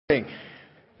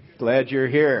Glad you're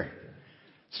here.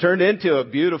 It's turned into a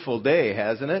beautiful day,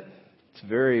 hasn't it? It's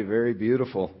very, very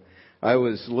beautiful. I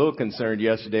was a little concerned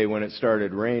yesterday when it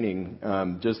started raining,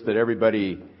 just that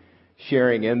everybody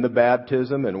sharing in the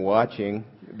baptism and watching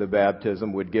the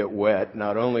baptism would get wet.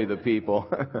 Not only the people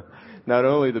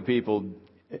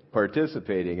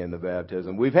participating in the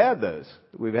baptism. We've had those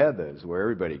where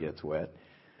everybody gets wet.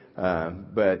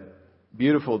 But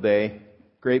beautiful day,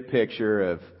 great picture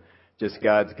of just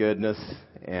God's goodness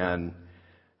and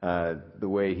the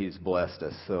way He's blessed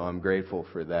us. So I'm grateful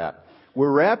for that.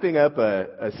 We're wrapping up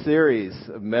a series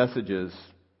of messages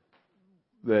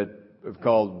that have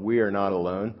called We Are Not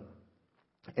Alone.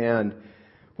 And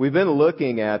we've been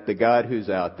looking at the God who's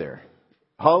out there.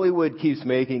 Hollywood keeps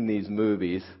making these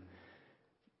movies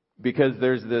because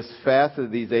there's this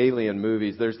these alien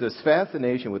movies, there's this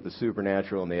fascination with the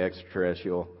supernatural and the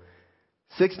extraterrestrial.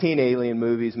 16 alien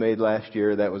movies made last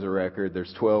year. That was a record.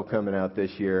 There's 12 coming out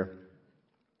this year.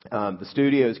 The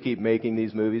studios keep making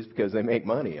these movies because they make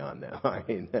money on them. I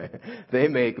mean, they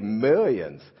make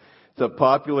millions. It's a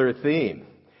popular theme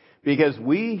because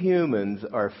we humans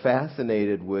are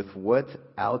fascinated with what's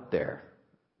out there,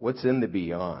 what's in the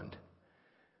beyond.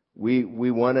 We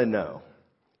want to know.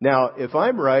 Now, if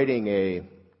I'm writing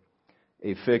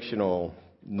a fictional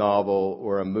novel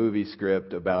or a movie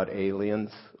script about aliens,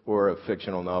 or a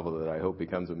fictional novel that I hope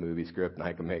becomes a movie script and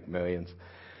I can make millions.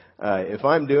 If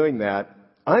I'm doing that,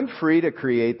 I'm free to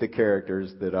create the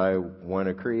characters that I want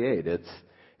to create.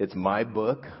 It's my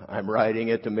book. I'm writing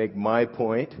it to make my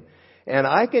point. And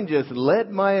I can just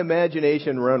let my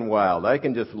imagination run wild. I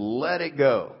can just let it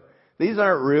go. These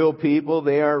aren't real people.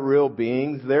 They aren't real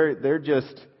beings. They're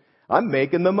just, I'm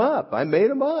making them up. I made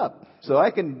them up. So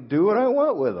I can do what I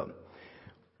want with them.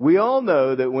 We all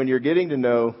know that when you're getting to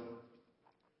know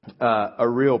a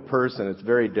real person, it's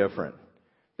very different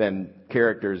than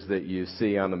characters that you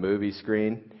see on the movie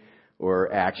screen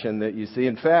or action that you see.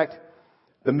 In fact,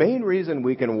 the main reason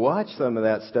we can watch some of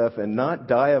that stuff and not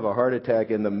die of a heart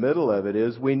attack in the middle of it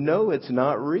is we know it's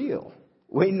not real.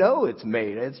 We know it's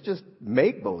made. It's just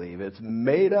make-believe. It's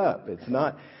made up. It's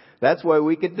not. That's why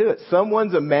we can do it.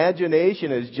 Someone's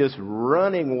imagination is just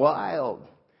running wild,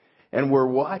 and we're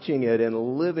watching it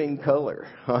in living color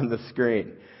on the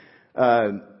screen.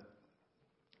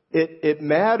 It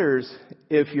matters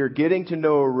if you're getting to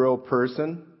know a real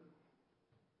person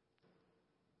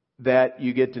that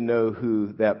you get to know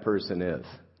who that person is.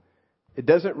 It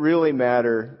doesn't really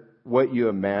matter what you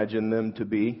imagine them to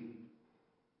be,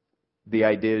 the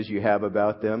ideas you have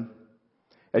about them.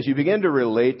 As you begin to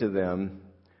relate to them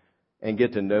and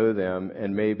get to know them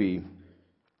and maybe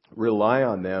rely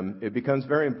on them, it becomes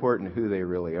very important who they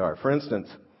really are. For instance,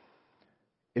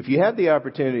 if you had the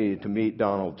opportunity to meet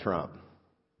Donald Trump,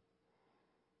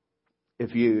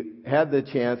 if you had the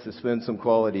chance to spend some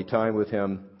quality time with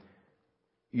him,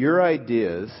 your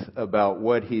ideas about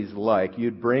what he's like,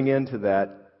 you'd bring into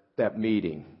that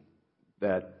meeting,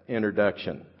 that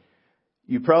introduction.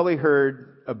 You probably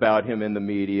heard about him in the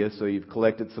media, so you've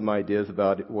collected some ideas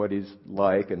about what he's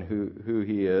like and who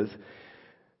he is.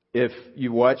 If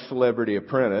you watch Celebrity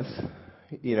Apprentice,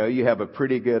 you have a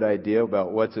pretty good idea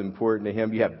about what's important to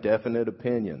him. You have definite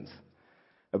opinions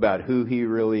about who he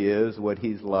really is, what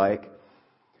he's like.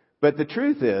 But the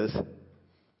truth is,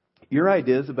 your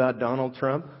ideas about Donald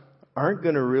Trump aren't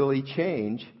going to really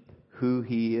change who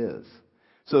he is.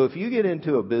 So if you get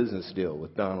into a business deal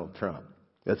with Donald Trump,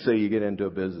 let's say you get into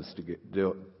a business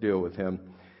deal with him,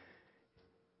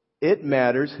 it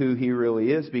matters who he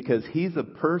really is because he's a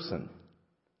person.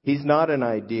 He's not an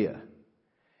idea.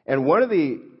 And one of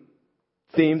the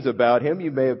themes about him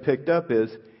you may have picked up is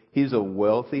he's a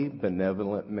wealthy,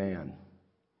 benevolent man.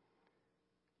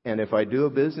 And if I do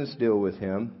a business deal with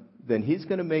him, then he's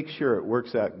going to make sure it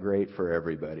works out great for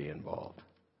everybody involved.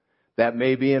 That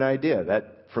may be an idea.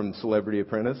 That from Celebrity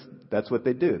Apprentice, that's what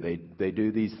they do. They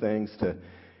do these things to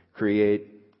create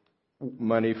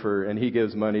money and he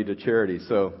gives money to charity.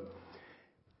 So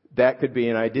that could be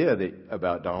an idea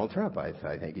about Donald Trump.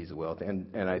 I think he's wealthy,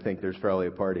 and I think there's probably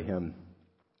a part of him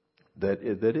that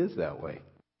is that way.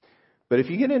 But if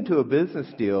you get into a business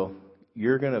deal,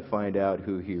 you're going to find out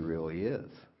who he really is.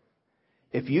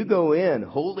 If you go in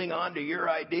holding on to your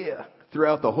idea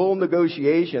throughout the whole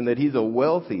negotiation that he's a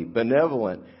wealthy,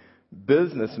 benevolent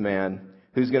businessman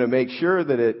who's going to make sure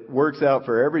that it works out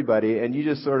for everybody, and you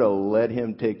just sort of let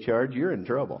him take charge, you're in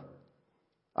trouble.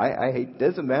 It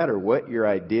doesn't matter what your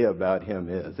idea about him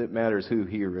is. It matters who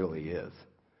he really is.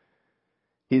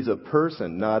 He's a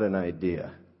person, not an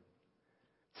idea.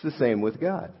 It's the same with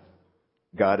God.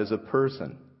 God is a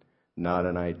person, not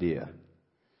an idea.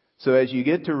 So as you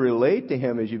get to relate to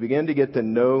Him, as you begin to get to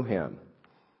know Him,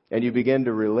 and you begin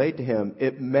to relate to Him,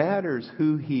 it matters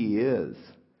who He is,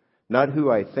 not who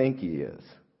I think He is,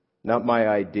 not my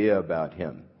idea about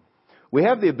Him. We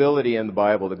have the ability in the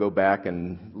Bible to go back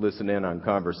and listen in on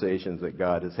conversations that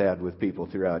God has had with people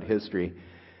throughout history.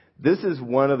 This is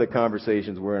one of the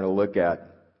conversations we're going to look at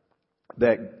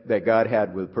that God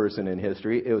had with a person in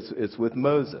history. It's with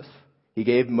Moses. He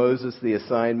gave Moses the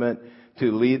assignment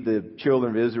to lead the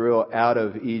children of Israel out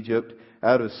of Egypt,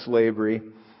 out of slavery.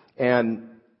 And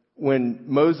when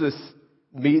Moses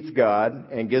meets God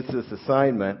and gets this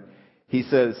assignment, he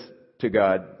says to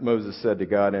God, Moses said to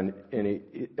God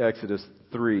in Exodus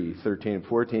 3:13 and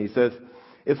 14, he says,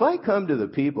 "If I come to the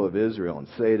people of Israel and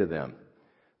say to them,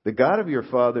 'The God of your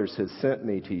fathers has sent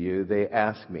me to you,' they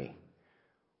ask me,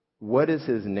 'What is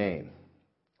His name?'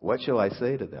 What shall I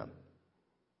say to them?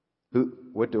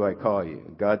 What do I call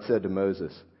you?" God said to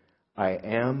Moses, "I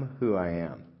am who I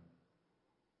am."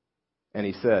 And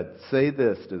He said, "Say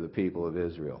this to the people of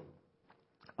Israel,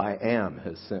 'I am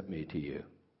has sent me to you.'"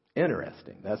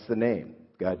 Interesting. That's the name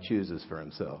God chooses for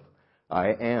Himself. I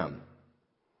am.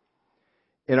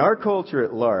 In our culture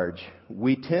at large,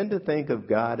 we tend to think of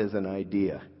God as an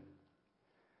idea.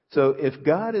 So if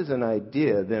God is an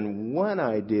idea, then one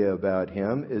idea about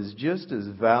Him is just as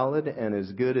valid and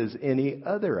as good as any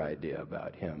other idea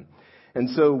about Him. And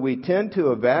so we tend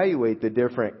to evaluate the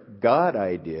different God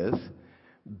ideas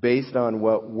based on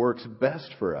what works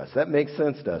best for us. That makes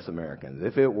sense to us Americans.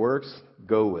 If it works,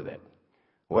 go with it.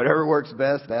 Whatever works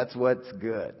best, that's what's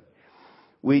good.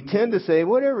 We tend to say,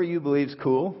 whatever you believe is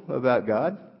cool about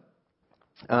God,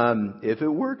 if it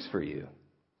works for you,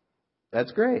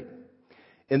 that's great.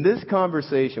 In this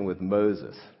conversation with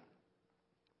Moses,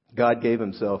 God gave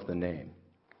Himself the name,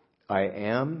 I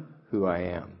am who I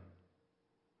am.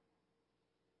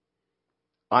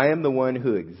 I am the one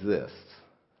who exists.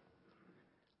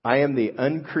 I am the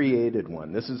uncreated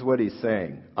one. This is what He's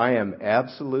saying. I am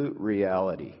absolute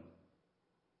reality.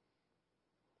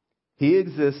 He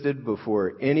existed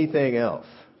before anything else.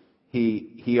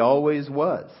 He always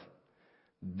was.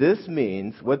 What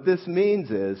this means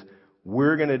is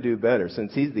we're going to do better.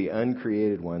 Since He's the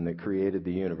uncreated one that created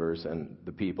the universe and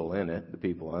the people in it, the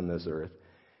people on this earth.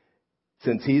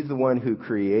 Since He's the one who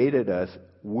created us,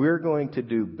 we're going to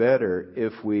do better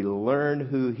if we learn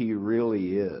who He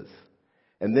really is.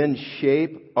 And then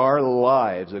shape our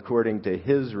lives according to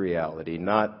His reality,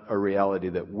 not a reality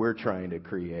that we're trying to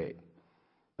create.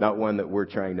 Not one that we're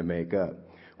trying to make up.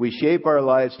 We shape our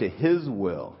lives to His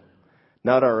will,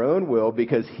 not our own will,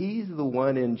 because He's the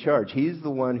one in charge. He's the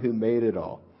one who made it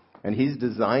all. And He's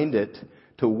designed it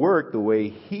to work the way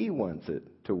He wants it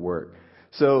to work.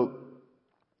 So,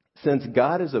 since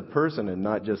God is a person and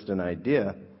not just an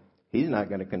idea, He's not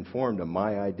going to conform to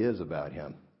my ideas about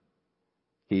Him.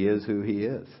 He is who He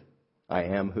is. I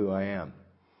am who I am.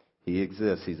 He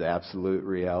exists. He's absolute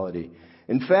reality.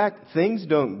 In fact, things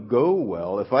don't go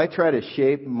well if I try to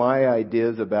shape my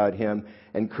ideas about Him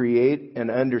and create an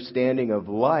understanding of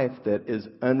life that is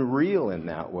unreal in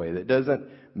that way, that doesn't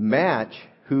match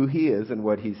who He is and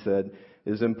what He said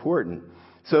is important.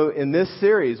 So in this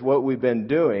series, what we've been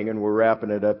doing, and we're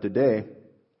wrapping it up today,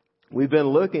 we've been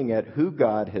looking at who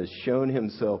God has shown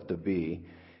Himself to be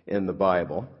in the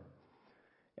Bible.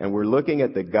 And we're looking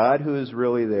at the God who is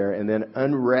really there and then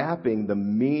unwrapping the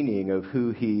meaning of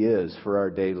who He is for our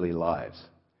daily lives.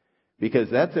 Because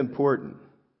that's important.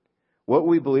 What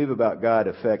we believe about God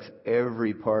affects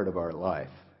every part of our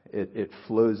life. It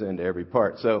flows into every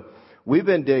part. So we've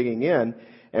been digging in,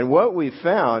 and what we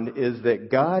found is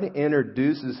that God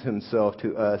introduces Himself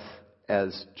to us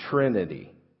as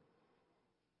Trinity.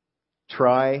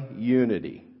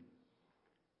 Tri-unity.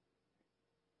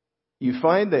 You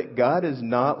find that God is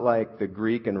not like the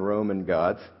Greek and Roman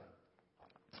gods,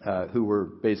 who were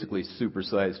basically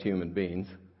supersized human beings.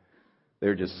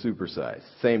 They're just supersized.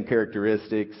 Same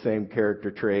characteristics, same character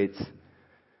traits,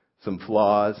 some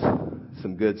flaws,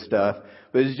 some good stuff.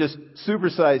 But it's just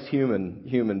supersized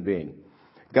human being.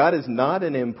 God is not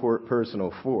an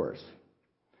impersonal force.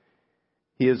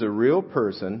 He is a real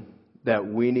person that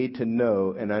we need to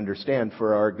know and understand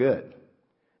for our good.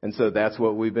 And so that's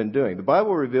what we've been doing. The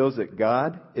Bible reveals that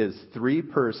God is three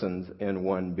persons in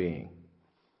one being.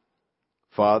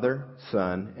 Father,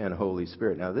 Son, and Holy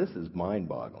Spirit. Now this is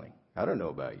mind-boggling. I don't know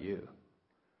about you.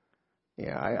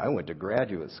 Yeah, I went to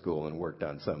graduate school and worked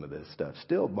on some of this stuff.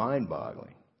 Still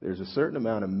mind-boggling. There's a certain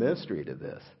amount of mystery to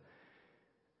this.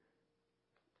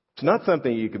 It's not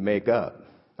something you can make up.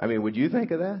 I mean, would you think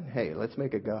of that? Hey, let's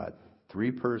make a God. Three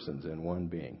persons in one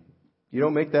being. You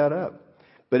don't make that up.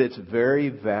 But it's very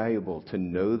valuable to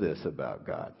know this about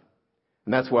God.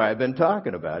 And that's why I've been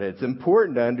talking about it. It's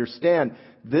important to understand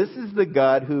this is the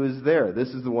God who is there. This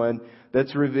is the one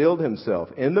that's revealed himself.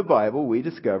 In the Bible, we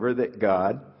discover that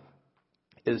God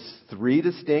is three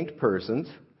distinct persons,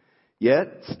 yet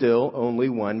still only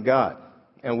one God.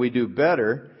 And we do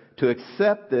better to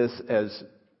accept this as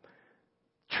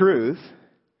truth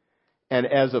and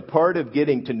as a part of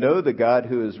getting to know the God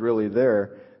who is really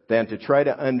there than to try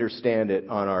to understand it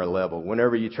on our level.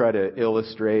 Whenever you try to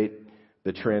illustrate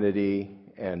the Trinity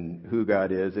and who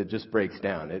God is, it just breaks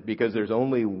down. Because there's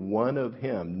only one of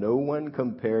him. No one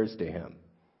compares to him.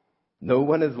 No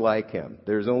one is like him.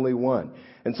 There's only one.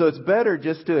 And so it's better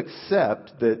just to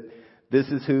accept that this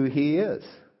is who he is.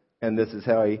 And this is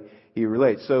how he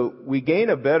relates. So we gain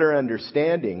a better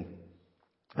understanding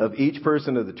of each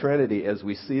person of the Trinity as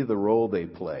we see the role they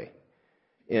play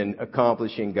in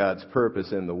accomplishing God's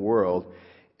purpose in the world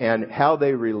and how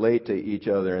they relate to each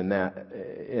other in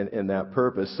that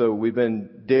purpose. So we've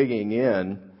been digging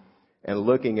in and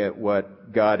looking at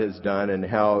what God has done and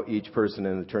how each person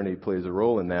in the Trinity plays a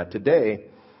role in that. Today,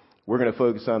 we're going to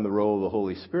focus on the role the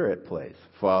Holy Spirit plays.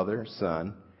 Father,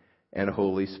 Son, and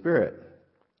Holy Spirit.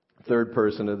 Third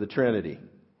person of the Trinity.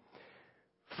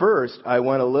 First, I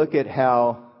want to look at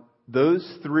how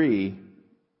those three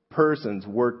persons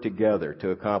work together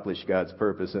to accomplish God's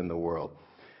purpose in the world.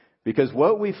 Because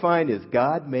what we find is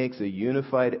God makes a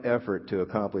unified effort to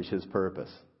accomplish his purpose.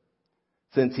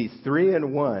 Since he's three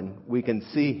in one, we can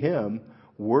see him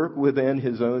work within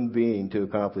his own being to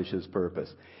accomplish his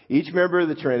purpose. Each member of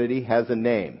the Trinity has a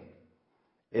name.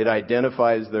 It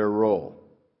identifies their role.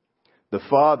 The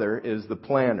Father is the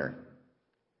planner.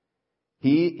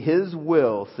 His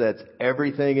will sets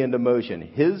everything into motion.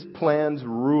 His plans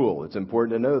rule. It's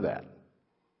important to know that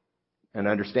and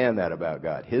understand that about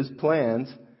God. His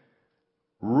plans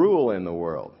rule in the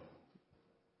world.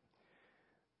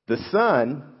 The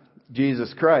Son,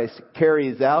 Jesus Christ,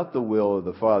 carries out the will of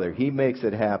the Father. He makes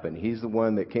it happen. He's the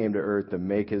one that came to earth to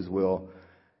make his will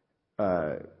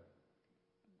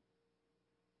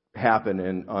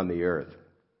happen on the earth.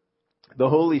 The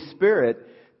Holy Spirit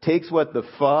takes what the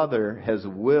Father has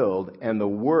willed and the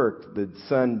work the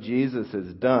Son Jesus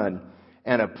has done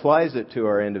and applies it to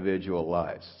our individual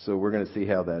lives. So we're going to see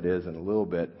how that is in a little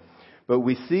bit. But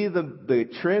we see the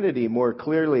Trinity more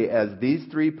clearly as these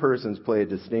three persons play a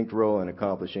distinct role in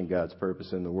accomplishing God's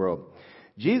purpose in the world.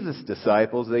 Jesus'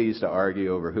 disciples, they used to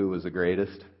argue over who was the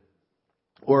greatest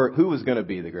or who was going to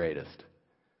be the greatest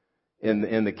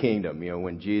in the kingdom. You know,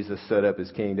 when Jesus set up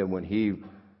his kingdom, when he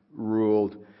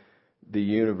ruled the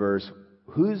universe,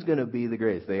 who's going to be the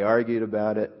greatest? They argued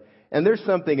about it. And there's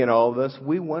something in all of us.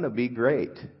 We want to be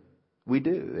great. We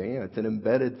do. You know, it's an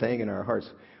embedded thing in our hearts.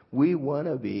 We want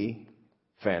to be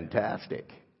fantastic,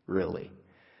 really.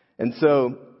 And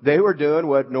so they were doing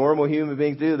what normal human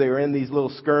beings do. They were in these little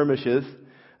skirmishes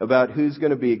about who's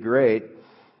going to be great.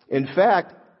 In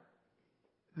fact,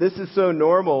 this is so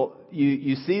normal.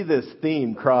 You see this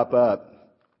theme crop up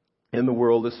in the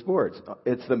world of sports.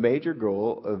 It's the major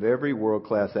goal of every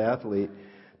world-class athlete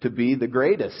to be the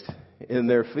greatest in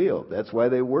their field. That's why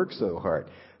they work so hard.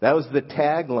 That was the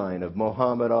tagline of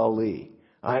Muhammad Ali.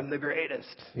 I'm the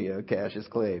greatest. You know, Cassius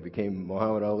Clay became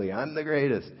Muhammad Ali. I'm the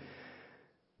greatest.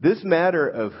 This matter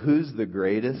of who's the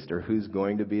greatest or who's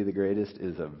going to be the greatest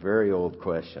is a very old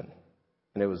question.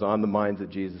 And it was on the minds of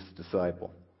Jesus'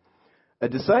 disciple. A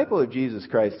disciple of Jesus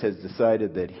Christ has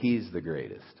decided that he's the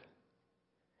greatest.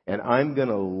 And I'm going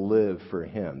to live for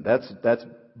him. That's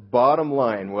bottom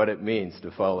line what it means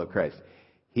to follow Christ.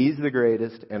 He's the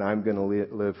greatest, and I'm going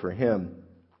to live for him.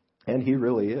 And he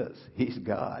really is. He's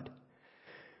God.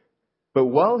 But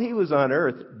while he was on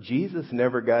earth, Jesus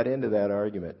never got into that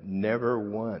argument. Never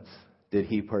once did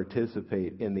he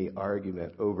participate in the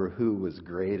argument over who was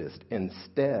greatest.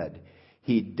 Instead,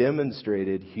 he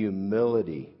demonstrated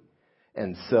humility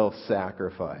and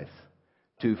self-sacrifice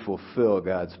to fulfill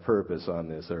God's purpose on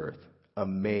this earth.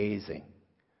 Amazing.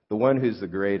 The one who's the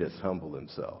greatest humbled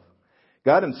himself.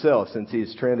 God himself, since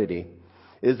he's Trinity,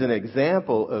 is an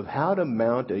example of how to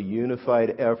mount a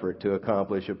unified effort to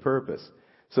accomplish a purpose.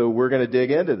 So we're going to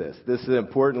dig into this. This is an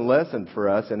important lesson for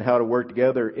us in how to work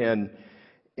together in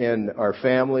our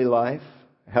family life,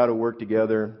 how to work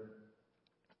together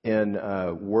in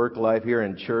work life here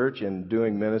in church and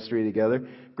doing ministry together.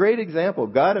 Great example.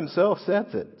 God himself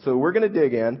sets it. So we're going to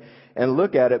dig in and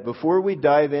look at it before we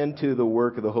dive into the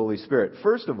work of the Holy Spirit.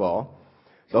 First of all,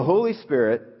 the Holy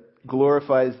Spirit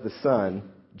glorifies the Son,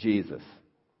 Jesus.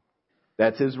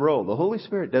 That's his role. The Holy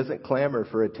Spirit doesn't clamor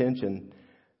for attention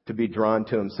to be drawn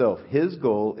to himself. His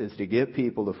goal is to get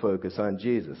people to focus on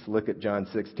Jesus. Look at John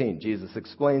 16. Jesus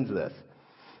explains this.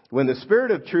 When the Spirit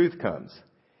of truth comes,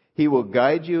 He will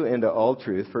guide you into all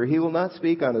truth, for he will not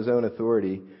speak on his own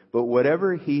authority, but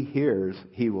whatever he hears,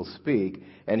 he will speak,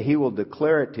 and he will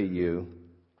declare it to you,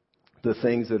 the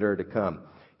things that are to come.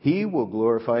 He will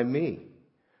glorify me,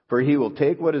 for he will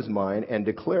take what is mine and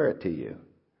declare it to you.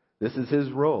 This is his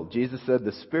role. Jesus said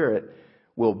the Spirit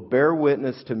will bear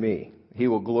witness to me. He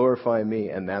will glorify me,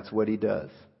 and that's what he does.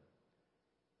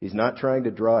 He's not trying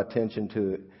to draw attention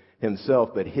to himself,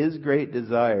 but his great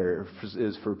desire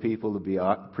is for people to be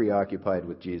preoccupied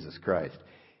with Jesus Christ.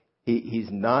 He's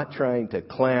not trying to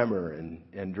clamor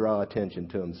and draw attention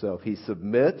to himself. He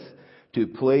submits to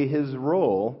play his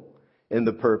role in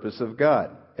the purpose of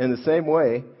God. In the same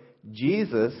way,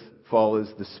 Jesus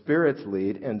follows the Spirit's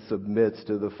lead and submits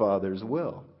to the Father's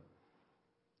will.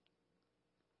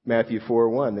 Matthew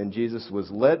 4:1, then Jesus was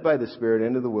led by the Spirit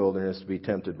into the wilderness to be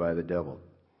tempted by the devil.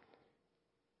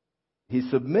 He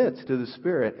submits to the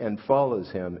Spirit and follows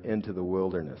him into the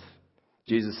wilderness.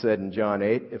 Jesus said in John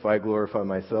 8, if I glorify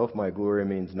myself, my glory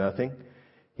means nothing.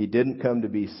 He didn't come to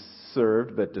be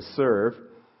served, but to serve.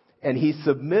 And he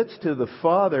submits to the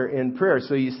Father in prayer.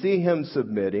 So you see him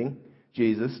submitting,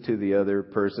 Jesus, to the other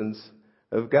persons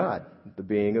of God, the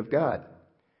being of God.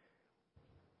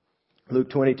 Luke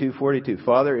 22:42,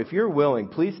 Father, if you're willing,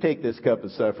 please take this cup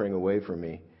of suffering away from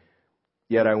me.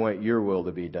 Yet I want your will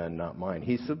to be done, not mine.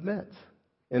 He submits.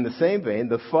 In the same vein,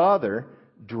 the Father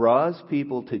draws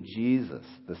people to Jesus,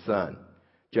 the Son.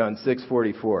 John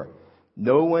 6:44.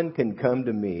 No one can come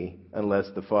to me unless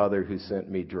the Father who sent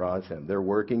me draws him. They're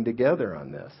working together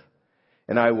on this.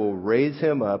 And I will raise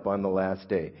him up on the last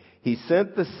day. He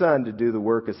sent the Son to do the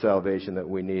work of salvation that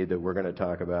we need, that we're going to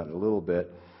talk about in a little bit.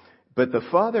 But the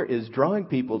Father is drawing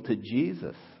people to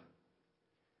Jesus.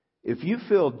 If you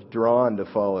feel drawn to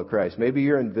follow Christ, maybe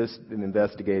you're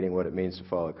investigating what it means to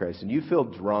follow Christ, and you feel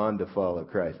drawn to follow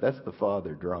Christ, that's the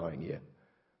Father drawing you.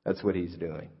 That's what he's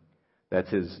doing. That's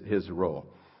his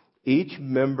role. Each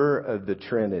member of the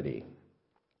Trinity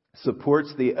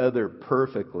supports the other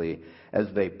perfectly as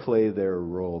they play their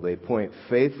role. They point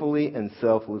faithfully and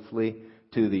selflessly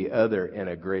to the other in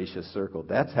a gracious circle.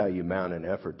 That's how you mount an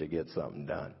effort to get something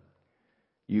done.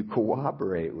 You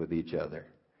cooperate with each other.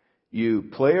 You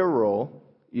play a role,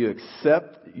 you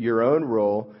accept your own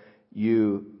role,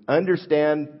 you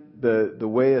understand the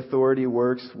way authority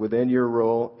works within your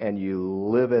role, and you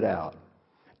live it out.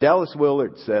 Dallas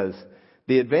Willard says,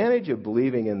 the advantage of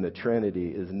believing in the Trinity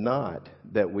is not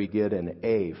that we get an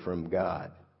A from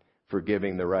God for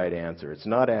giving the right answer. It's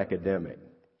not academic.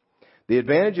 The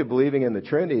advantage of believing in the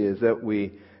Trinity is that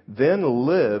we then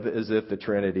live as if the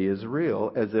Trinity is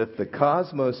real, as if the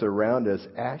cosmos around us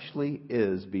actually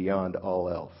is beyond all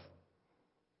else.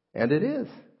 And it is.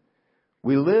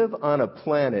 We live on a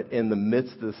planet in the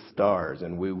midst of stars,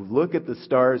 and we look at the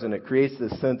stars and it creates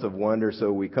this sense of wonder,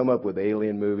 so we come up with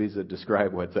alien movies that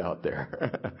describe what's out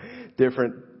there.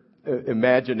 Different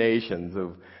imaginations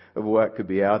of what could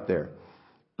be out there.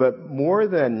 But more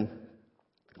than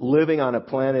living on a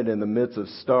planet in the midst of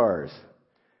stars,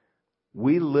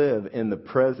 we live in the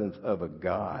presence of a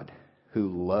God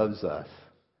who loves us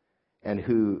and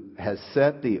who has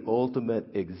set the ultimate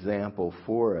example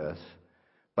for us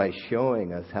by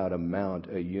showing us how to mount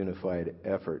a unified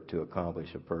effort to accomplish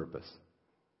a purpose.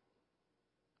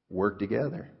 Work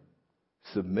together.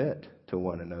 Submit to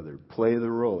one another. Play the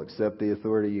role. Accept the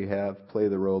authority you have. Play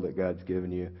the role that God's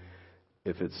given you.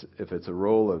 If it's a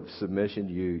role of submission,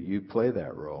 you play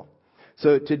that role.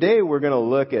 So today we're going to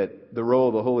look at the role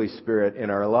of the Holy Spirit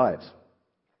in our lives.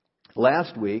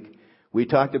 Last week, we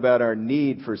talked about our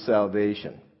need for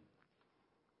salvation.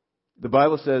 The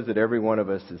Bible says that every one of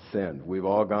us has sinned. We've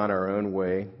all gone our own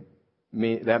way.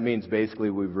 That means basically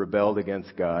we've rebelled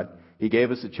against God. He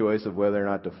gave us a choice of whether or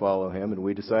not to follow him, and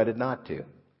we decided not to.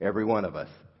 Every one of us.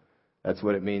 That's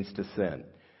what it means to sin.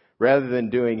 Rather than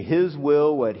doing his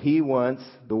will, what he wants,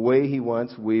 the way he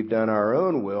wants, we've done our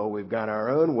own will, we've gone our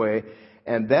own way,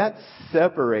 and that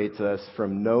separates us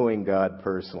from knowing God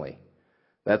personally.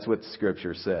 That's what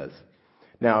Scripture says.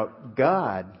 Now,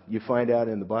 God, you find out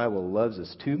in the Bible, loves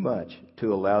us too much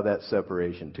to allow that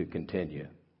separation to continue.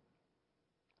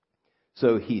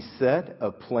 So he set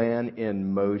a plan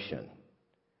in motion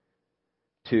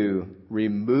to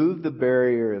remove the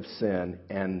barrier of sin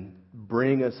and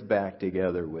bring us back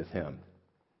together with him.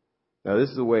 Now, this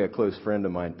is the way a close friend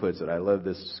of mine puts it. I love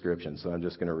this description, so I'm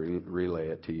just going to relay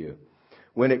it to you.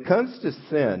 When it comes to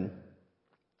sin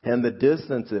and the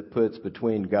distance it puts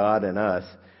between God and us,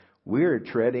 we're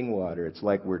treading water. It's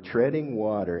like we're treading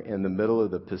water in the middle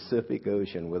of the Pacific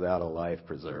Ocean without a life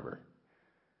preserver.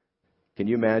 Can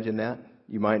you imagine that?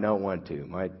 You might not want to.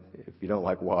 If you don't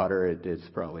like water, it's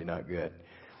probably not good.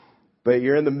 But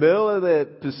you're in the middle of the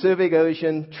Pacific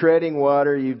Ocean, treading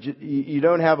water. You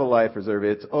don't have a life preserver.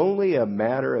 It's only a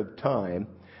matter of time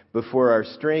before our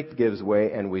strength gives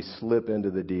way and we slip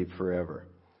into the deep forever.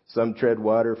 Some tread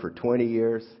water for 20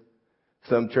 years.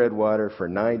 Some tread water for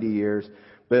 90 years.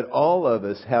 But all of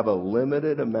us have a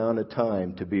limited amount of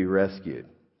time to be rescued.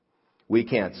 We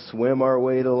can't swim our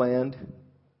way to land.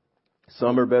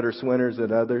 Some are better swimmers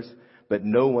than others, but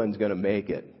no one's going to make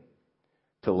it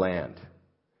to land.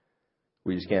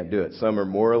 We just can't do it. Some are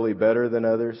morally better than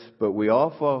others, but we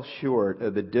all fall short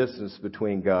of the distance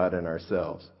between God and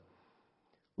ourselves.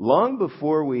 Long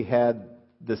before we had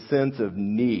the sense of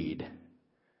need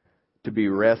to be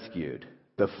rescued,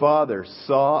 the Father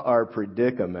saw our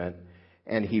predicament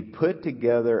and He put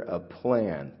together a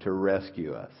plan to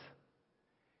rescue us.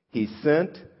 He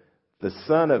sent the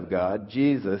Son of God,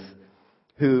 Jesus,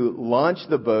 who launched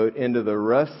the boat into the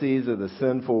rough seas of the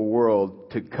sinful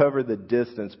world to cover the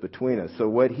distance between us. So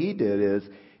what He did is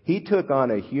He took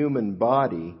on a human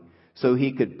body so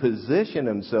He could position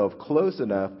Himself close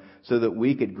enough so that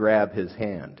we could grab His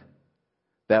hand.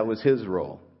 That was His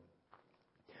role.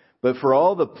 But for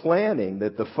all the planning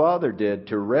that the Father did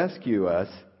to rescue us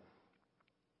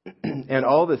and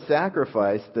all the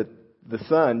sacrifice that the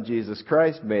Son, Jesus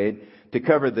Christ, made to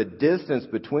cover the distance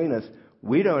between us,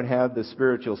 we don't have the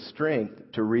spiritual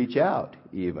strength to reach out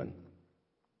even.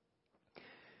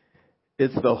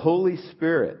 It's the Holy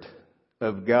Spirit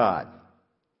of God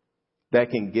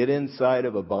that can get inside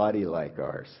of a body like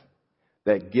ours,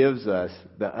 that gives us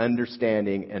the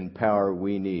understanding and power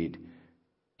we need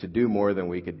to do more than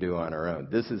we could do on our own.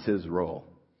 This is His role.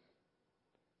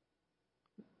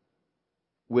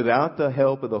 Without the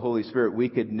help of the Holy Spirit, we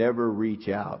could never reach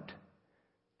out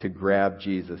to grab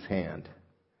Jesus' hand,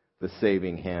 the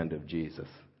saving hand of Jesus.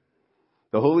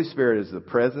 The Holy Spirit is the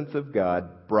presence of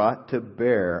God brought to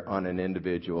bear on an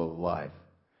individual life.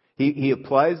 He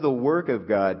applies the work of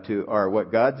God to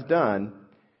what God's done,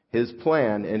 His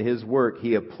plan and His work.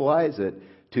 He applies it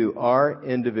to our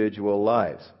individual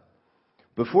lives.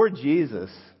 Before Jesus,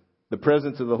 the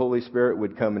presence of the Holy Spirit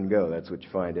would come and go. That's what you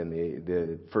find in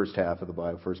the first half of the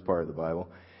Bible, first part of the Bible.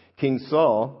 King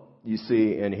Saul, you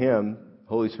see in him,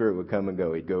 Holy Spirit would come and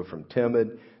go. He'd go from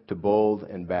timid to bold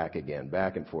and back again,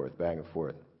 back and forth, back and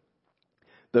forth.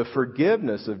 The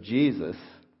forgiveness of Jesus,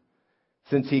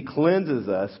 since He cleanses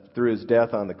us through His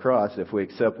death on the cross, if we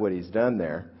accept what He's done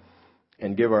there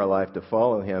and give our life to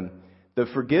follow Him, the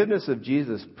forgiveness of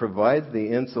Jesus provides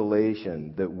the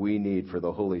insulation that we need for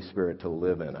the Holy Spirit to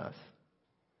live in us.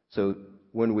 So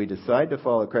when we decide to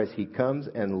follow Christ, He comes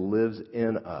and lives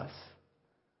in us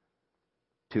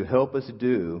to help us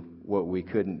do what we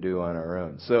couldn't do on our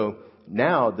own. So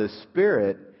now the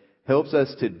Spirit helps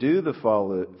us to do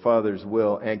the Father's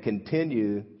will and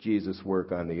continue Jesus'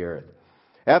 work on the earth.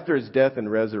 After His death and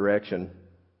resurrection,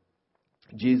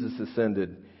 Jesus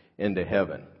ascended into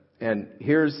heaven. And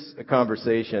here's a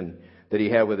conversation that He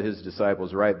had with His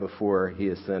disciples right before He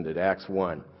ascended. Acts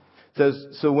 1. It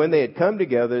says, "So when they had come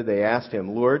together, they asked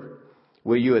Him, 'Lord,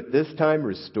 will you at this time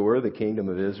restore the kingdom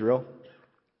of Israel?'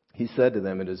 He said to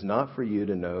them, 'It is not for you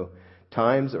to know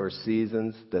times or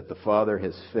seasons that the Father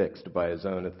has fixed by His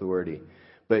own authority.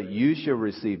 But you shall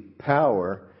receive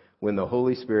power when the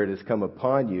Holy Spirit has come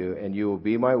upon you, and you will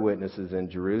be my witnesses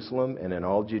in Jerusalem and in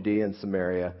all Judea and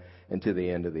Samaria and to the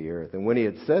end of the earth.' And when He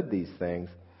had said these things,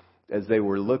 as they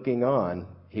were looking on,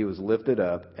 He was lifted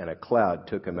up, and a cloud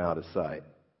took Him out of sight."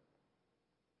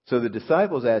 So the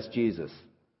disciples asked Jesus,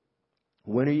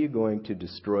 "When are you going to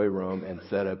destroy Rome and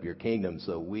set up your kingdom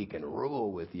so we can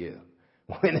rule with you?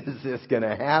 When is this going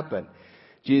to happen?"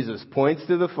 Jesus points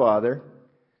to the Father.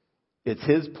 It's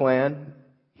His plan.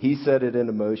 He set it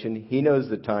into motion. He knows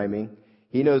the timing.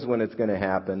 He knows when it's going to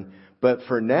happen. But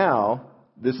for now,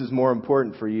 this is more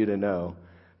important for you to know.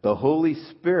 The Holy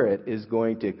Spirit is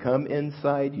going to come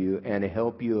inside you and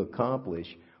help you accomplish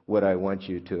what I want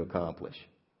you to accomplish.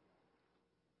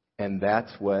 And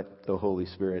that's what the Holy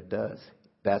Spirit does.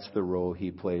 That's the role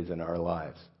He plays in our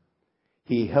lives.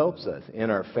 He helps us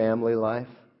in our family life,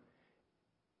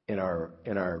 in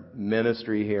our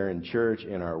ministry here in church,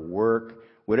 in our work,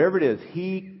 whatever it is.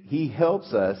 He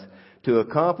helps us to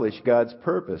accomplish God's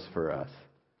purpose for us,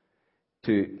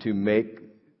 to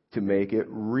make it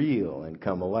real and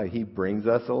come alive. He brings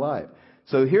us alive.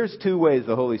 So here's two ways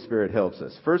the Holy Spirit helps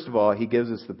us. First of all, He gives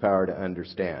us the power to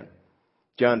understand.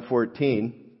 John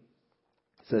 14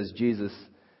 says, Jesus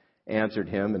answered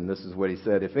him, and this is what He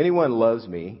said, "If anyone loves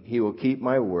me, he will keep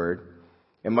my word,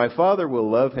 and my Father will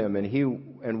love him,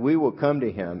 and we will come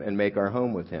to him and make our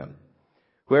home with him.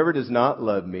 Whoever does not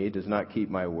love me does not keep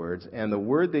my words, and the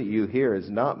word that you hear is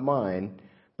not mine,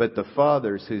 but the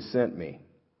Father's who sent me.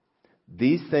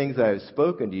 These things I have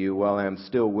spoken to you while I am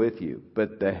still with you.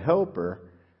 But the Helper,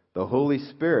 the Holy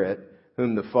Spirit,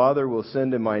 whom the Father will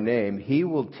send in my name, He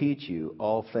will teach you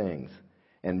all things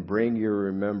and bring to your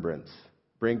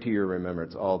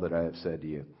remembrance all that I have said to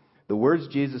you. The words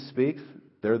Jesus speaks,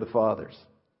 they're the Father's.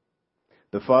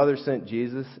 The Father sent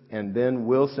Jesus and then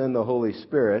will send the Holy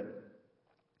Spirit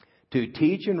to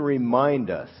teach and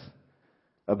remind us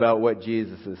about what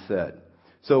Jesus has said.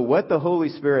 So what the Holy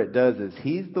Spirit does is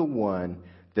He's the one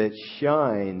that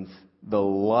shines the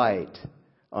light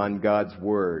on God's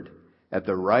Word at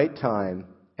the right time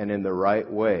and in the right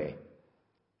way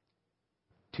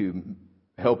to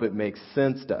help it make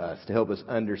sense to us, to help us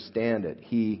understand it.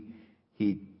 He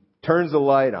turns the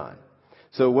light on.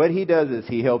 So what He does is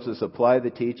He helps us apply the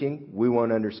teaching. We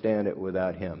won't understand it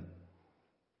without Him.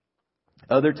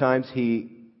 Other times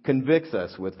He convicts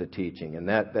us with the teaching, and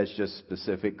that's just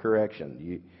specific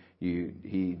correction.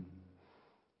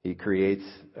 He creates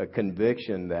a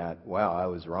conviction that, wow, I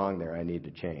was wrong there. I need to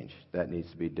change. That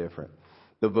needs to be different.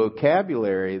 The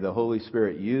vocabulary the Holy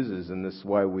Spirit uses, and this is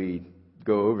why we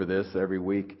go over this every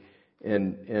week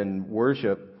in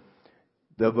worship,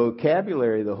 the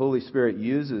vocabulary the Holy Spirit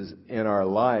uses in our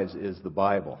lives is the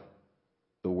Bible,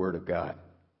 the Word of God.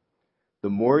 The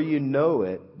more you know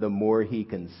it, the more He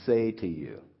can say to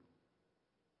you.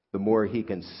 The more He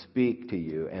can speak to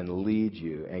you and lead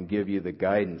you and give you the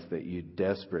guidance that you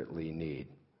desperately need.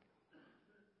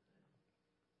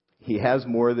 He has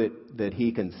more that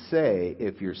He can say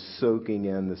if you're soaking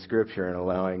in the Scripture and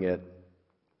allowing it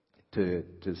to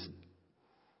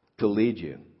lead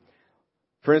you.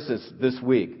 For instance, this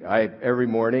week, I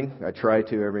try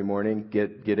to every morning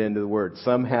get into the Word.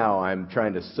 Somehow I'm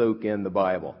trying to soak in the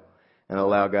Bible and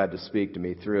allow God to speak to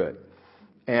me through it.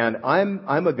 And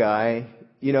I'm a guy,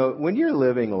 when you're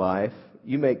living life,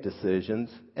 you make decisions,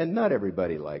 and not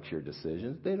everybody likes your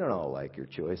decisions. They don't all like your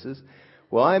choices.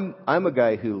 Well, I'm a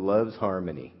guy who loves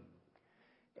harmony.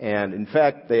 And in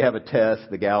fact, they have a test,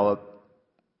 the Gallup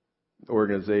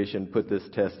organization put this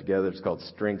test together. It's called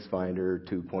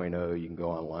StrengthsFinder 2.0. You can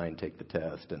go online, take the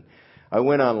test. And I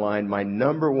went online. My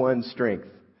number one strength,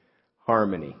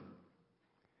 harmony.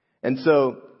 And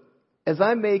so, as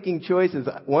I'm making choices,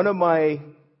 one of my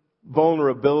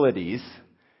vulnerabilities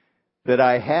that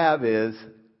I have is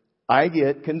I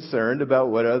get concerned about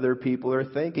what other people are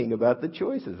thinking about the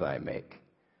choices I make.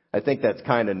 I think that's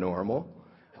kind of normal.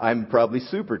 I'm probably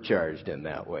supercharged in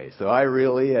that way. So I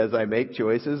really, as I make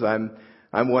choices, I'm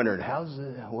wondering,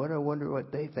 I wonder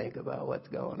what they think about what's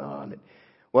going on.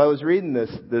 Well, I was reading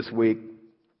this week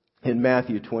in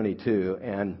Matthew 22,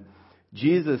 and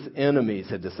Jesus' enemies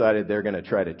had decided they're going to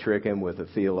try to trick Him with a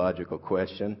theological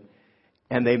question.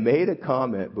 And they made a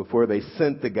comment before they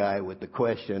sent the guy with the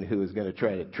question who was going to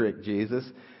try to trick Jesus.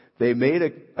 They made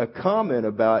a comment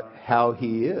about how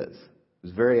He is. It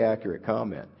was a very accurate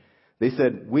comment. They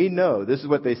said, we know, this is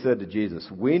what they said to Jesus,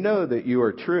 we know that you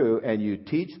are true and you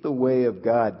teach the way of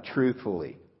God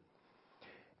truthfully.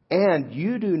 And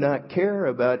you do not care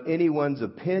about anyone's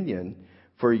opinion,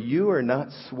 for you are not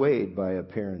swayed by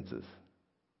appearances.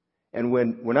 And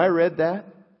when I read that,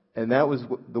 and that was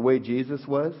the way Jesus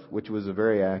was, which was a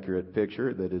very accurate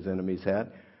picture that His enemies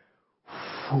had,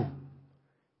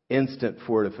 instant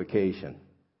fortification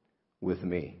with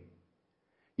me.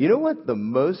 You know what? The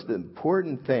most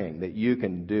important thing that you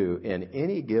can do in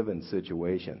any given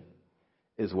situation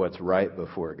is what's right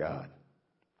before God.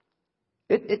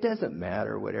 It doesn't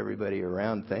matter what everybody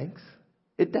around thinks.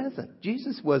 It doesn't.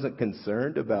 Jesus wasn't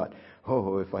concerned about,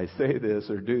 if I say this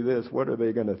or do this, what are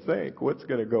they going to think? What's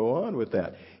going to go on with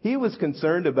that? He was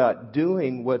concerned about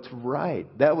doing what's right.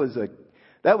 That was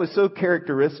so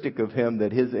characteristic of Him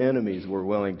that His enemies were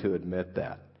willing to admit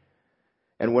that.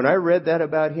 And when I read that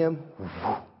about Him,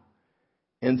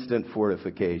 instant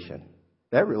fortification.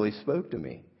 That really spoke to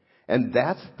me. And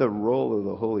that's the role of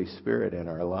the Holy Spirit in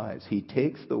our lives. He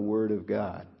takes the Word of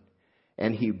God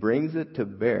and He brings it to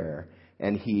bear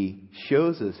and He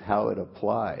shows us how it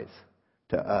applies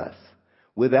to us.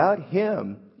 Without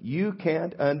Him, you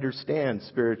can't understand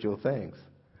spiritual things.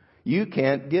 You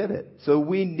can't get it. So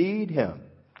we need Him.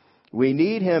 We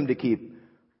need Him to keep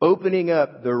opening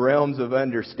up the realms of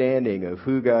understanding of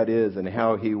who God is and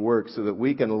how He works so that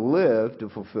we can live to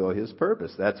fulfill His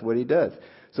purpose. That's what He does.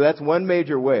 So that's one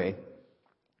major way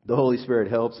the Holy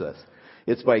Spirit helps us.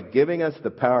 It's by giving us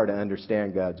the power to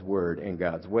understand God's Word and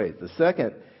God's ways. The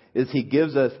second is He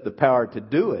gives us the power to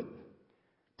do it.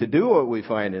 To do what we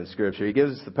find in Scripture. He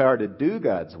gives us the power to do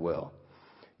God's will.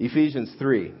 Ephesians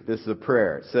 3, this is a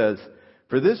prayer. It says,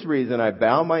 "For this reason I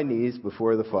bow my knees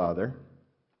before the Father,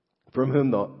 from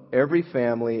whom every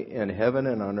family in heaven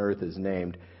and on earth is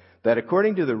named, that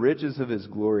according to the riches of his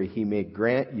glory he may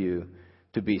grant you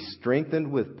to be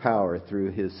strengthened with power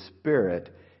through his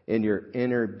Spirit in your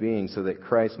inner being, so that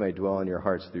Christ may dwell in your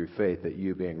hearts through faith, that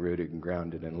you being rooted and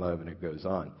grounded in love. And it goes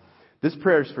on. This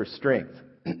prayer is for strength.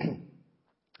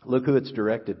 Look who it's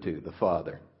directed to, the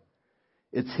Father.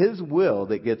 It's his will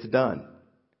that gets done.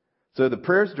 So the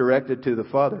prayer is directed to the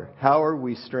Father. How are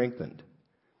we strengthened?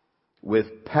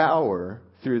 With power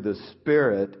through the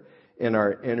Spirit in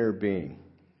our inner being.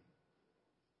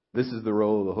 This is the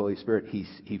role of the Holy Spirit.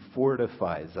 He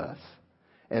fortifies us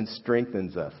and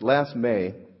strengthens us. Last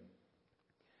May,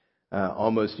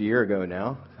 almost a year ago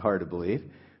now, hard to believe,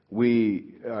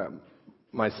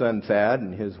 my son Thad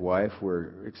and his wife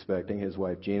his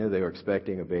wife Gina, they were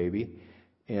expecting a baby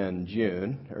in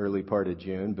June, early part of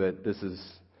June, but this is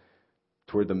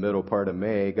toward the middle part of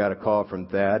May. Got a call from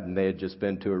Thad, and they had just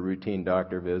been to a routine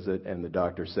doctor visit, and the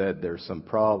doctor said there's some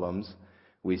problems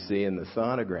we see in the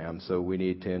sonogram, so we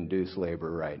need to induce labor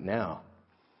right now.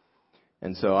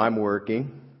 And so I'm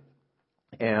working,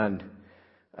 and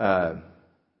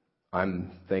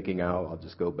I'm thinking, I'll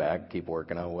just go back and keep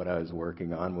working on what I was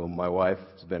working on. Well, my wife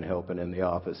has been helping in the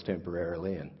office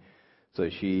temporarily, and so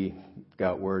she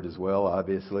got word as well,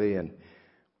 obviously, and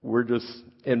we're just,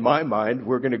 in my mind,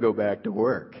 we're going to go back to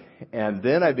work. And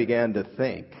then I began to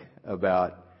think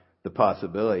about the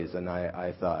possibilities, and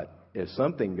I thought, if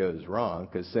something goes wrong,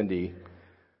 because Cindy,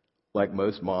 like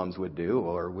most moms would do,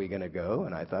 well, are we going to go?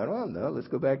 And I thought, well, no, let's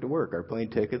go back to work. Our plane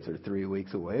tickets are 3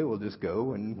 weeks away. We'll just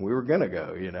go, and we were going to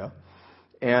go,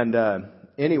 And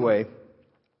anyway,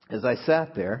 as I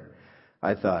sat there,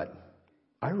 I thought,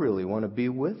 I really want to be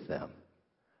with them.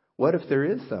 What if there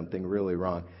is something really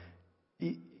wrong?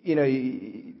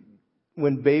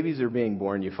 When babies are being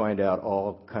born, you find out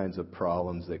all kinds of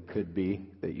problems that could be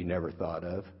that you never thought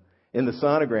of. In the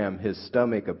sonogram, his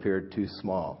stomach appeared too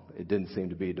small. It didn't seem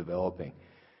to be developing.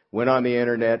 Went on the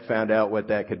internet, found out what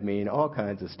that could mean, all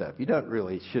kinds of stuff. You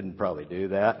shouldn't probably do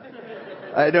that.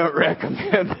 I don't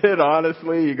recommend it,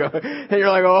 honestly. You go, and you're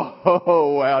like,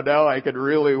 oh, wow, now I could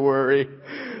really worry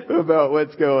about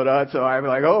what's going on. So I'm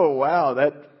like, oh,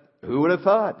 wow, who would have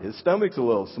thought? His stomach's a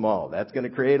little small. That's going to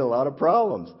create a lot of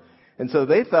problems. And so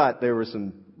they thought there were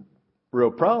some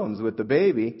real problems with the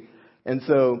baby. And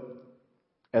so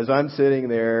as I'm sitting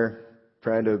there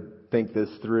trying to think this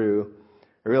through,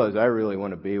 I realized I really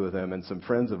want to be with him. And some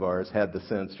friends of ours had the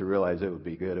sense to realize it would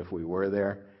be good if we were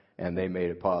there. And they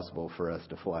made it possible for us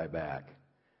to fly back.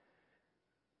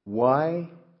 Why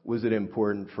was it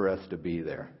important for us to be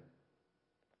there?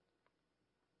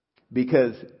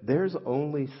 Because there's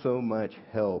only so much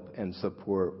help and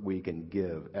support we can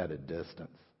give at a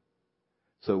distance.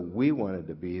 So we wanted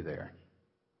to be there.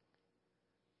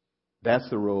 That's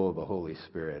the role of the Holy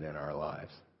Spirit in our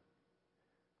lives.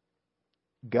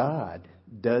 God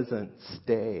doesn't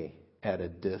stay at a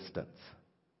distance.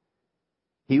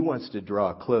 He wants to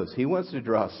draw close. He wants to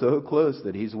draw so close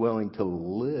that He's willing to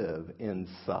live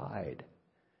inside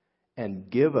and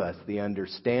give us the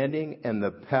understanding and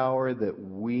the power that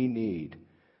we need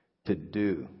to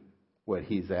do what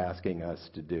He's asking us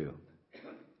to do.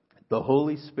 The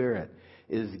Holy Spirit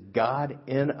is God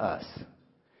in us,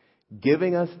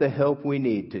 giving us the help we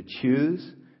need to choose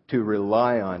to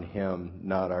rely on Him,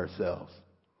 not ourselves.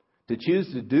 To choose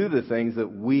to do the things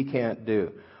that we can't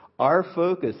do. Our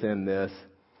focus in this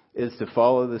is to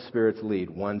follow the Spirit's lead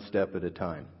one step at a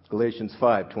time. Galatians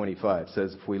 5:25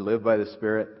 says, if we live by the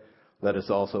Spirit, let us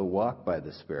also walk by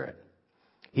the Spirit.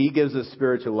 He gives us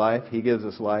spiritual life. He gives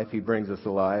us life. He brings us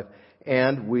alive.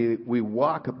 And we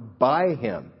walk by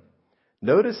Him.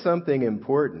 Notice something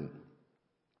important.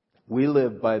 We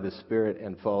live by the Spirit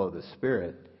and follow the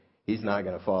Spirit. He's not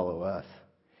going to follow us.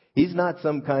 He's not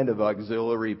some kind of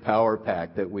auxiliary power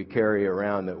pack that we carry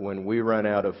around that when we run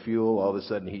out of fuel, all of a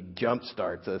sudden He jump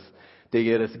starts us to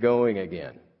get us going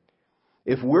again.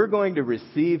 If we're going to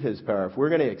receive His power, if we're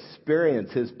going to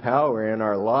experience His power in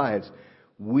our lives,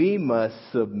 we must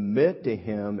submit to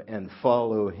Him and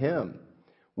follow Him.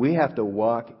 We have to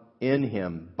walk in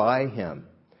Him, by Him,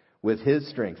 with His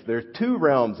strength. There are two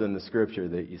realms in the Scripture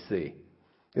that you see.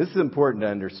 This is important to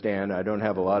understand. I don't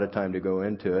have a lot of time to go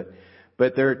into it.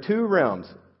 But there are two realms,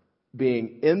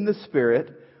 being in the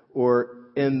Spirit or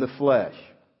in the flesh.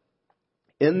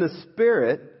 In the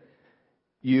Spirit,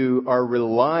 you are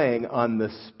relying on the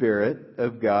Spirit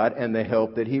of God and the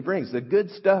help that He brings. The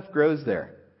good stuff grows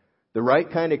there. The right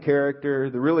kind of character,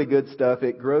 the really good stuff,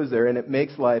 it grows there and it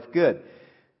makes life good.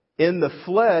 In the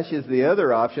flesh is the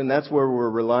other option. That's where we're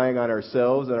relying on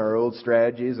ourselves and our old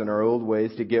strategies and our old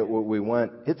ways to get what we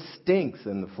want. It stinks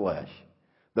in the flesh.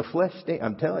 The flesh stinks.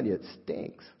 I'm telling you, it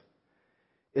stinks.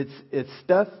 It's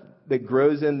stuff that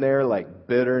grows in there like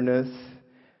bitterness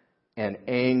and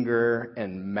anger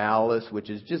and malice, which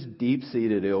is just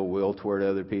deep-seated ill will toward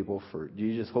other people.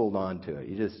 You just hold on to it.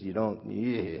 You don't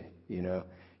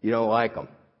like them.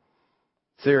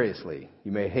 Seriously,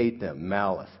 you may hate them.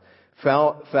 Malice,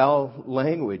 foul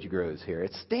language grows here.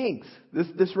 It stinks.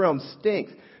 This realm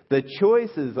stinks. The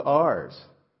choice is ours.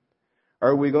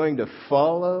 Are we going to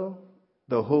follow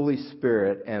the Holy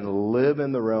Spirit and live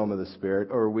in the realm of the Spirit,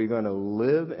 or are we going to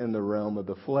live in the realm of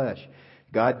the flesh?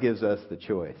 God gives us the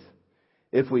choice.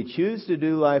 If we choose to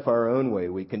do life our own way,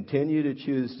 we continue to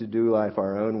choose to do life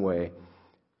our own way,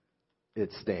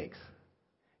 it stinks.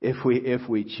 If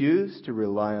we choose to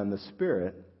rely on the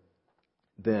Spirit,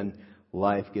 then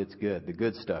life gets good. The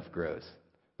good stuff grows.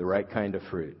 The right kind of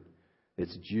fruit.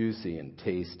 It's juicy and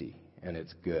tasty, and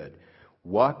it's good.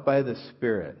 Walk by the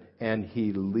Spirit, and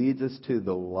He leads us to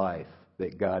the life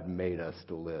that God made us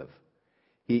to live.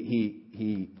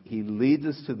 He leads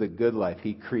us to the good life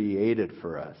He created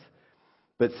for us.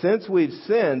 But since we've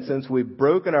sinned, since we've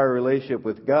broken our relationship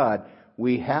with God,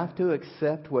 we have to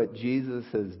accept what Jesus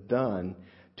has done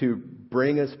to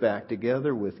bring us back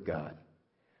together with God.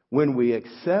 When we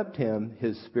accept Him,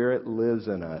 His Spirit lives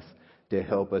in us to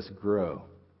help us grow,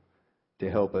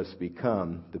 to help us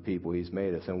become the people He's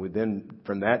made us. And then,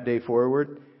 from that day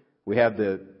forward, we have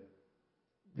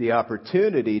the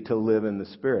opportunity to live in the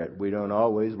Spirit. We don't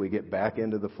always. We get back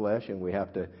into the flesh, and we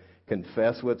have to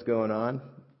confess what's going on,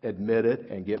 admit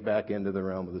it, and get back into the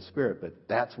realm of the Spirit. But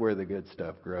that's where the good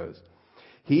stuff grows.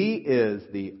 He is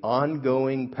the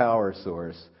ongoing power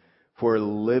source for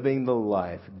living the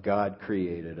life God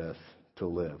created us to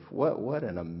live. What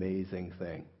an amazing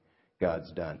thing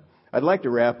God's done. I'd like to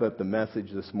wrap up the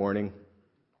message this morning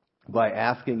by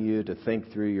asking you to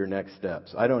think through your next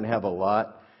steps. I don't have a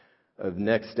lot of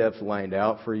next steps lined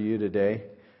out for you today,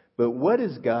 but what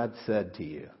has God said to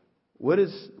you? What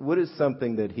is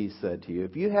something that He said to you?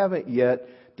 If you haven't yet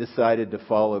decided to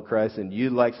follow Christ and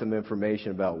you'd like some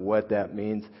information about what that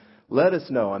means, let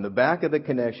us know. On the back of the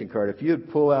connection card, if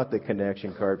you'd pull out the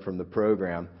connection card from the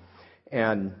program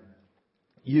and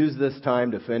use this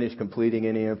time to finish completing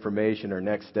any information or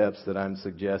next steps that I'm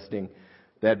suggesting,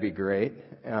 that'd be great.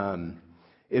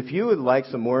 If you would like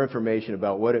some more information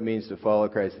about what it means to follow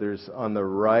Christ, there's on the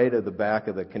right of the back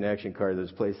of the connection card,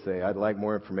 there's a place to say, I'd like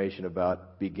more information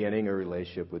about beginning a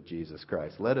relationship with Jesus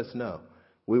Christ. Let us know.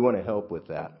 We want to help with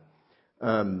that.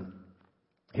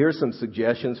 Here's some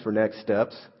suggestions for next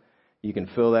steps. You can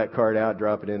fill that card out,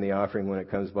 drop it in the offering when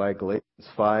it comes by. Galatians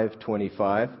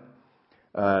 5:25.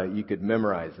 You could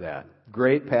memorize that.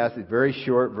 Great passage, very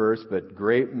short verse, but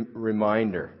great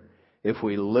reminder. If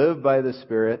we live by the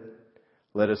Spirit,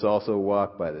 let us also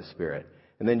walk by the Spirit.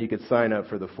 And then you could sign up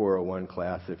for the 401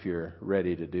 class if you're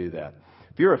ready to do that.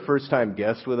 If you're a first-time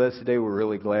guest with us today, we're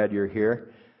really glad you're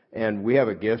here. And we have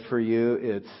a gift for you.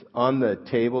 It's on the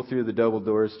table through the double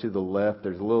doors to the left.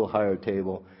 There's a little higher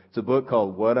table. It's a book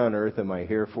called What on Earth Am I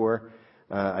Here For?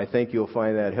 I think you'll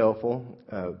find that helpful.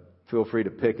 Feel free to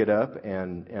pick it up,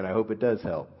 and I hope it does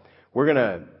help. We're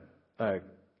going to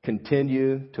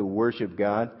continue to worship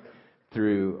God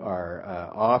through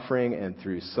our offering and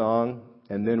through song,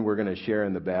 and then we're going to share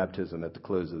in the baptism at the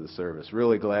close of the service.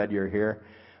 Really glad you're here.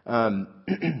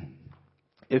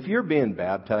 If you're being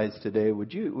baptized today,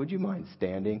 would you mind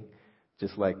standing?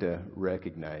 Just like to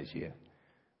recognize you.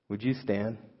 Would you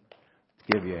stand?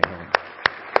 Let's give you a hand.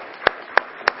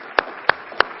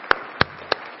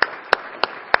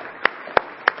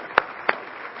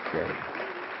 Great.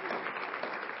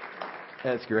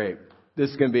 That's great. This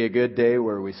is going to be a good day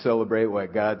where we celebrate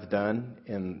what God's done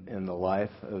in the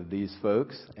life of these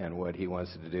folks and what He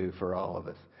wants to do for all of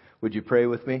us. Would you pray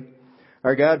with me?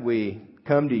 Our God, we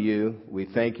come to You. We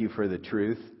thank You for the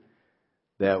truth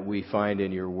that we find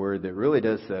in Your Word that really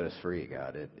does set us free,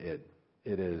 God. It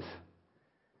is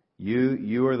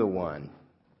You are the one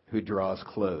who draws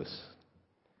close.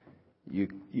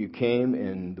 You came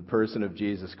in the person of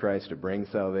Jesus Christ to bring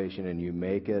salvation, and You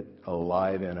make it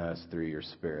alive in us through Your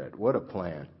Spirit. What a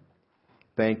plan.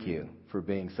 Thank You for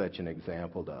being such an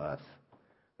example to us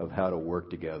of how to work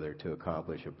together to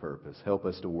accomplish a purpose. Help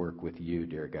us to work with You,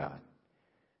 dear God,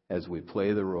 as we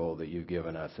play the role that You've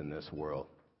given us in this world.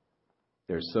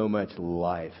 There's so much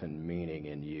life and meaning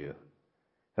in You.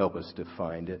 Help us to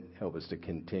find it. Help us to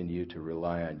continue to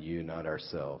rely on You, not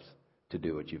ourselves, to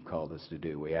do what You've called us to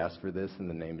do. We ask for this in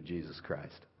the name of Jesus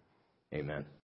Christ. Amen.